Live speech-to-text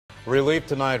Relief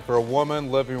tonight for a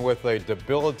woman living with a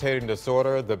debilitating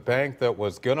disorder. The bank that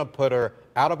was going to put her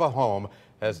out of a home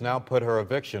has now put her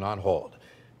eviction on hold.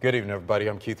 Good evening, everybody.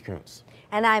 I'm Keith Coons.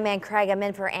 And I'm Ann Craig. I'm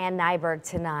in for Ann Nyberg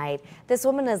tonight. This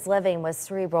woman is living with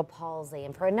cerebral palsy,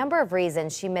 and for a number of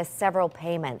reasons, she missed several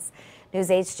payments. News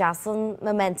 8's Jocelyn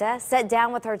Mamenta sat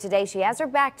down with her today. She has her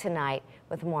back tonight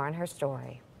with more on her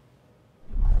story.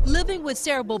 Living with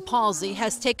cerebral palsy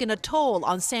has taken a toll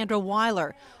on Sandra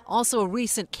Weiler, also a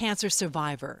recent cancer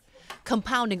survivor.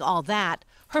 Compounding all that,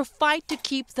 her fight to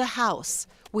keep the house,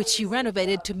 which she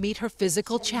renovated to meet her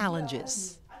physical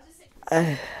challenges.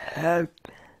 I have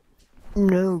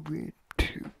nowhere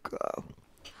to go.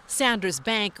 Sandra's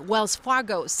bank, Wells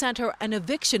Fargo, sent her an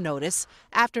eviction notice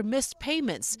after missed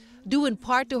payments, due in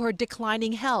part to her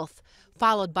declining health,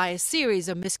 followed by a series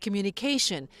of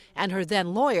miscommunication and her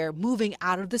then lawyer moving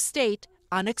out of the state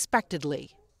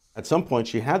unexpectedly. At some point,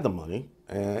 she had the money,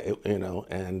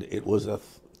 and it was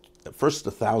first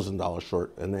 $1,000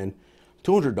 short, and then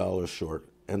 $200 short.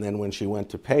 And then when she went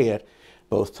to pay it,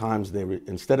 both times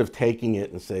instead of taking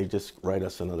it and say just write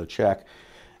us another check,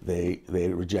 they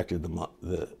rejected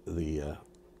the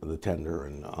tender,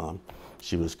 and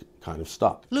she was kind of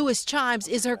stuck. Lewis Chimes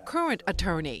is her current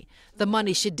attorney. The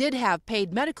money she did have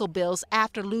paid medical bills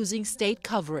after losing state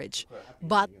coverage.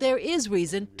 But there is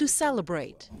reason to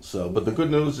celebrate. But the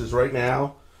good news is right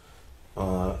now,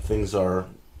 things are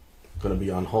going to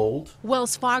be on hold.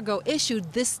 Wells Fargo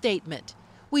issued this statement.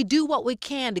 We do what we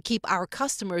can to keep our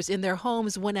customers in their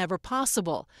homes whenever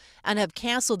possible and have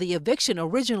canceled the eviction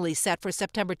originally set for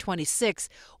September 26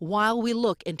 while we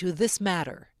look into this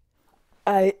matter.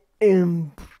 I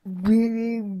am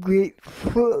really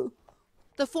grateful.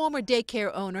 The former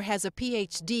daycare owner has a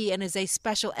PhD and is a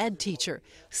special ed teacher,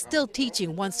 still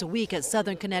teaching once a week at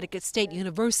Southern Connecticut State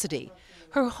University.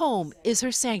 Her home is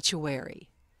her sanctuary.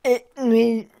 It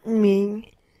made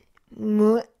me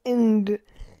more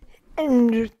independent.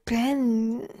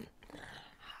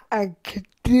 I could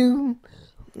do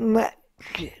much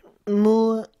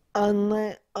more on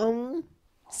my own.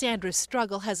 Sandra's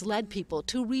struggle has led people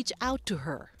to reach out to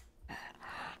her.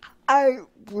 I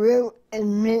will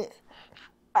admit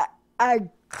I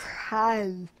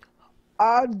cried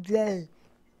all day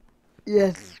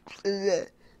yesterday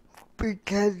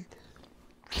because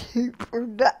people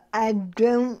that I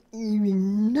don't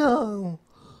even know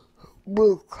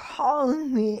will call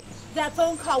me. That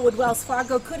phone call with Wells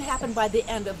Fargo could happen by the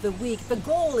end of the week. The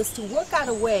goal is to work out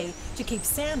a way to keep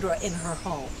Sandra in her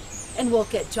home. And we'll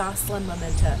get Jocelyn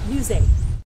Mamenta, News 8.